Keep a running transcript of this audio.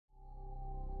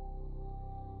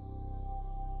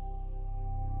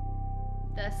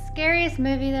The scariest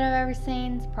movie that I've ever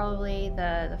seen is probably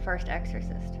the first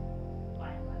Exorcist. Why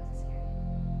was it scary?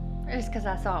 Just because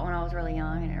I saw it when I was really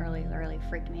young and it really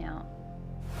freaked me out.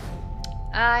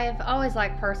 I've always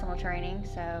liked personal training,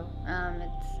 so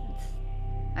it's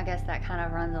I guess that kind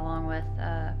of runs along with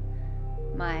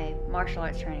my martial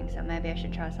arts training. So maybe I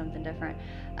should try something different.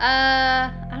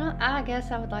 I guess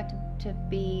I would like to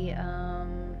be a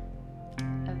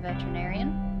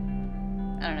veterinarian.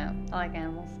 I don't know. I like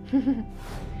animals.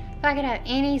 If I could have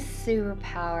any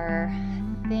superpower,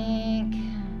 I think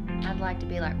I'd like to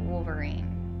be like Wolverine.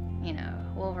 You know,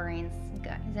 he's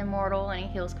immortal and he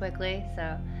heals quickly.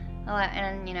 So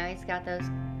and you know he's got those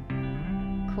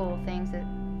cool things that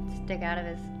stick out of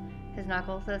his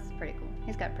knuckles. That's pretty cool.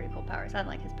 He's got pretty cool powers. I'd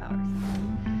like his powers.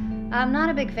 I'm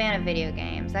not a big fan of video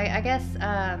games. I guess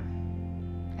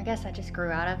I just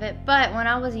grew out of it. But when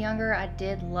I was younger, I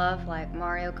did love like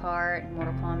Mario Kart and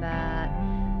Mortal Kombat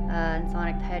and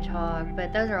Sonic the Hedgehog.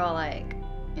 But those are all like,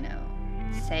 you know,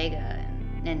 Sega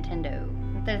and Nintendo.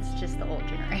 That's just the old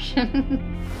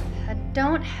generation. I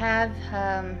don't have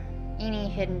any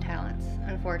hidden talents,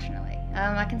 unfortunately.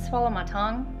 I can swallow my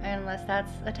tongue, unless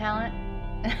that's a talent.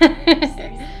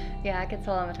 Yeah, I can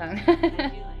swallow my tongue.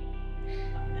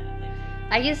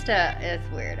 I used to, it's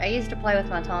weird, I used to play with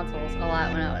my tonsils a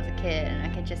lot when I was a kid, and I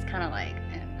could just kind of like,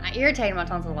 I irritated my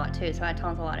tonsils a lot too, so I had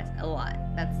tonsillitis a lot.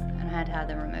 And I had to have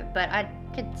them removed. But I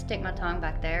could stick my tongue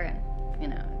back there, and, you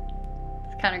know,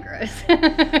 it's kind of gross.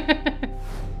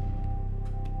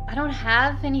 I don't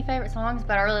have any favorite songs,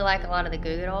 but I really like a lot of the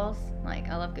Goo Goo Dolls. Like,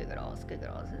 I love Goo Goo Dolls. Goo Goo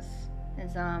Dolls is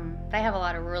they have a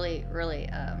lot of really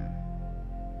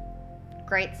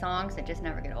great songs that just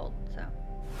never get old. So,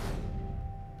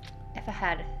 if I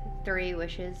had 3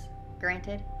 wishes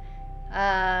granted,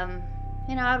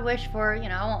 you know, I'd wish for, you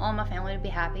know, I want all my family to be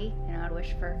happy. You know, I'd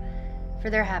wish for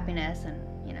their happiness and,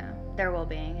 you know, their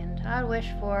well-being. And I'd wish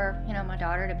for, you know, my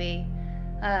daughter to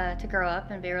grow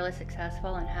up and be really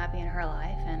successful and happy in her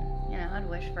life. And, you know, I'd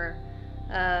wish for,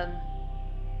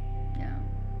 you know,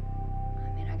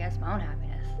 I guess my own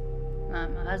happiness, my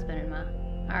husband and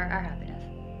our happiness.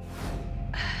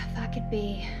 If I could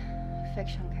be a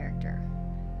fictional character,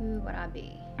 who would I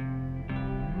be?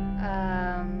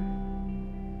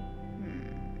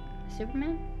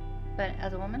 Superman, but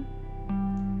as a woman.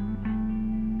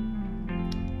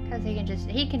 Because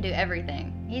he can do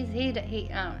everything.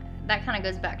 That kind of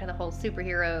goes back to the whole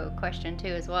superhero question too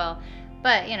as well.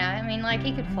 But, you know, I mean, like,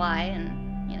 he could fly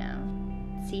and, you know,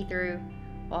 see through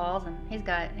walls, and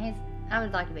I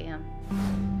would like to be him.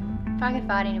 If I could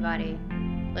fight anybody,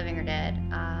 living or dead,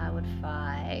 I would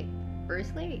fight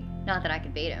Bruce Lee. Not that I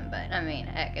could beat him, but, I mean,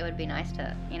 heck, it would be nice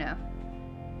to, you know,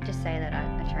 just say that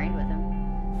I trained with him.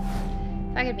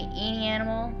 If I could be any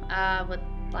animal, I would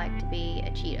like to be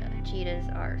a cheetah. Cheetahs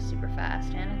are super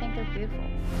fast, and I think they're beautiful.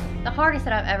 The hardest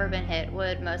that I've ever been hit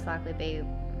would most likely be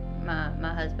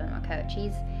my husband, my coach.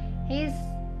 He's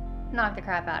knocked the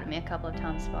crap out of me a couple of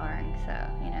times sparring, so,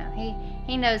 you know,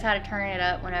 he knows how to turn it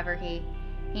up whenever he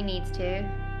needs to,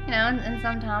 you know, and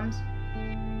sometimes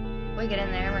we get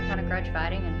in there and we're kind of grudge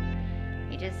fighting,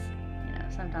 and he just, you know,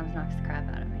 sometimes knocks the crap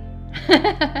out of me.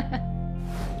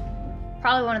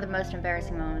 Probably one of the most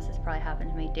embarrassing moments that's probably happened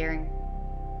to me during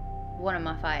one of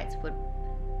my fights would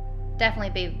definitely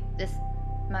be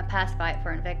my past fight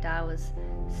for Invicta. I was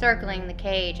circling the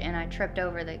cage and I tripped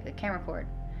over the camera cord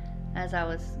as I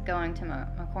was going to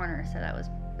my corner, so it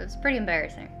was pretty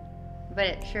embarrassing. But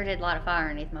it sure did light a fire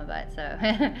underneath my butt, so